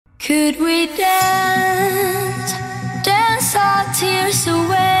Could we dance, dance our tears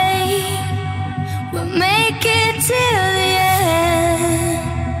away? We'll make it till the end,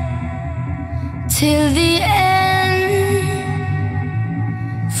 till the end.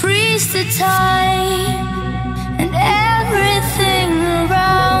 Freeze the time and everything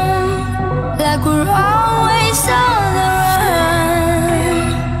around, like we're always on the run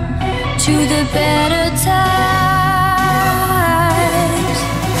to the better times.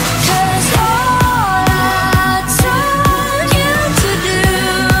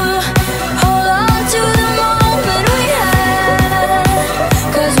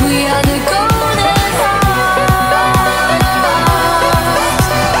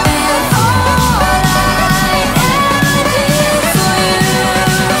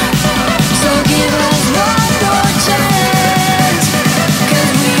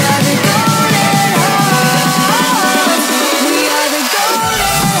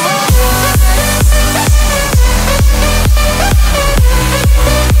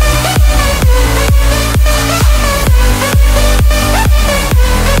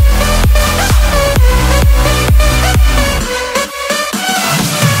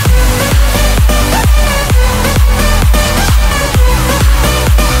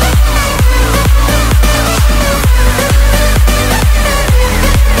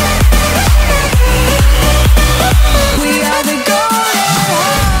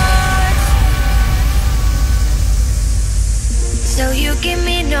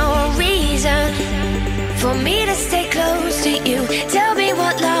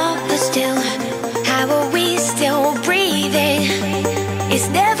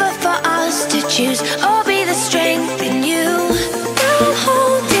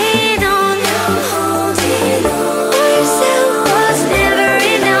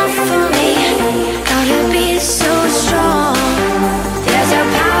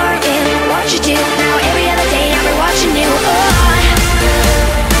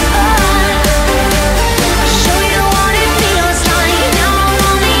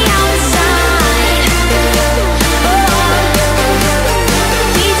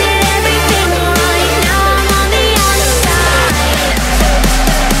 We did everything right now.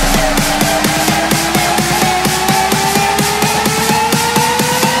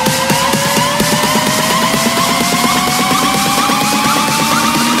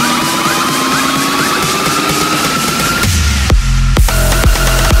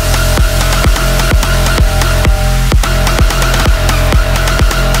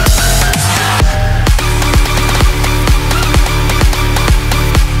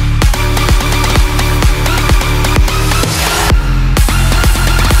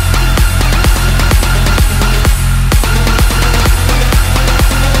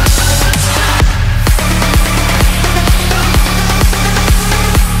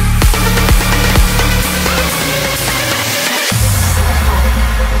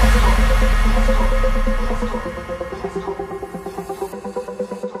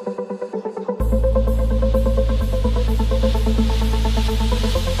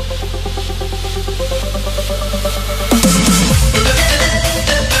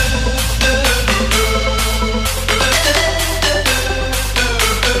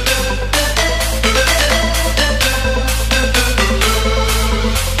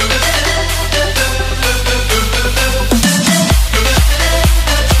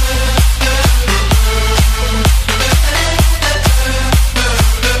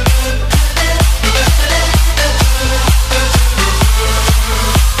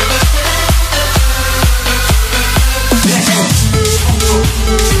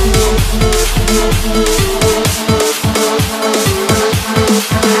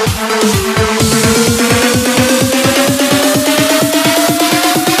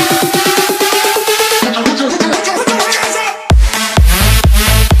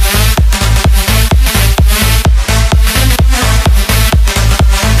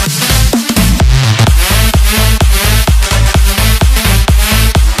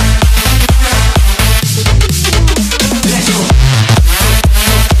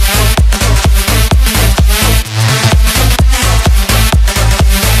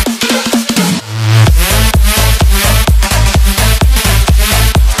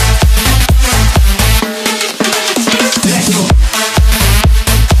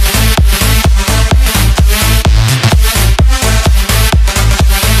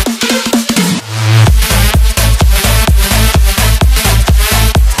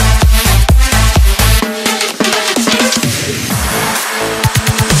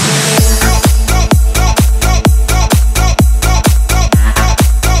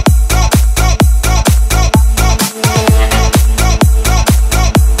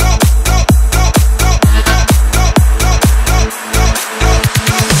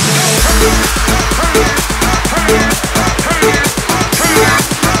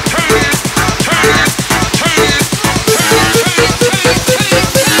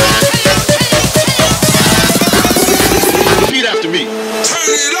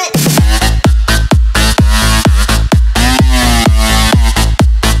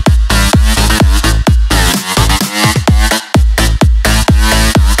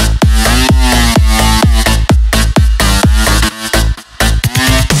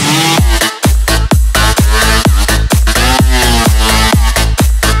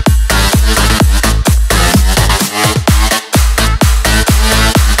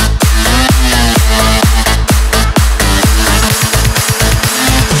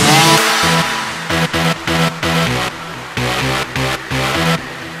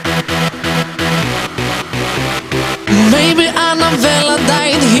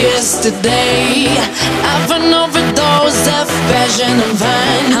 yesterday. I've an overdose of passion and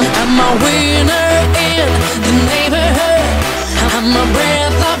fun. I'm a winner in the neighborhood. I'm a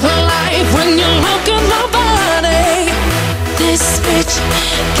breath of life when you look at my body. This bitch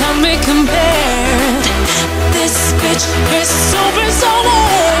can't be compared. This bitch is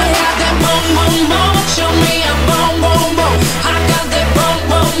supersonic. I got that boom boom boom. Show me a boom boom boom. I got that boom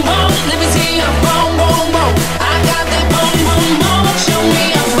boom boom. Let me see a boom boom boom. I got that boom boom boom. Show me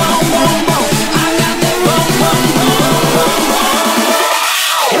a boom boom boom. I got that boom boom boom.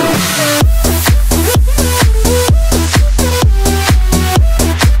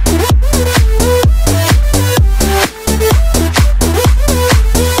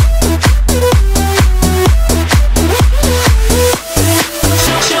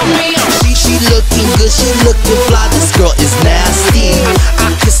 She looking fly, this girl is nasty.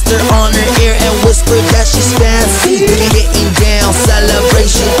 I kissed her on her ear and whispered that she's fancy. Getting down,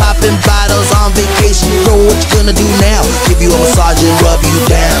 celebration, popping bottles on vacation. Girl, what you gonna do now? Give you a massage and rub you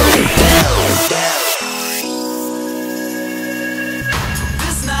down.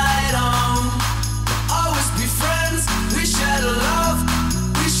 This night on, always be friends. We share the love,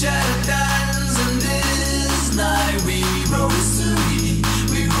 we share the dance. And this night we rose history.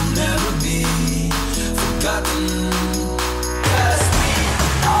 We will never be forgotten. 'Cause we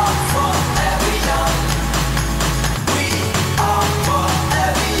are forever young. We are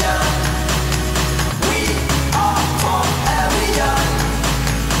forever young. We are forever young.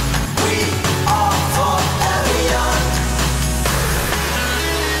 We are forever young.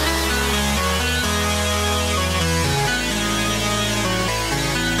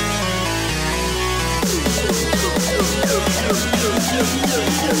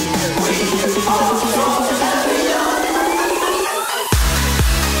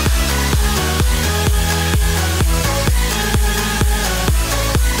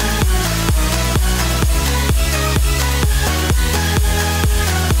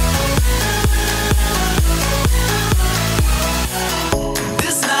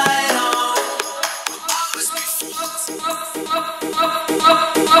 This night on, always be friends.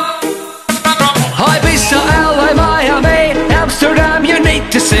 Ibiza, LA, Miami, Amsterdam, you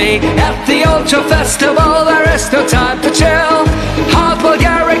need to see. At the Ultra Festival, there is no time to chill. Hot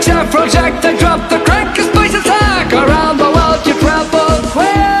Bulgarics and project and drop the crank, cause boys attack. Around the world you travel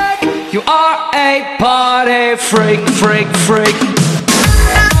quick. You are a party freak, freak, freak.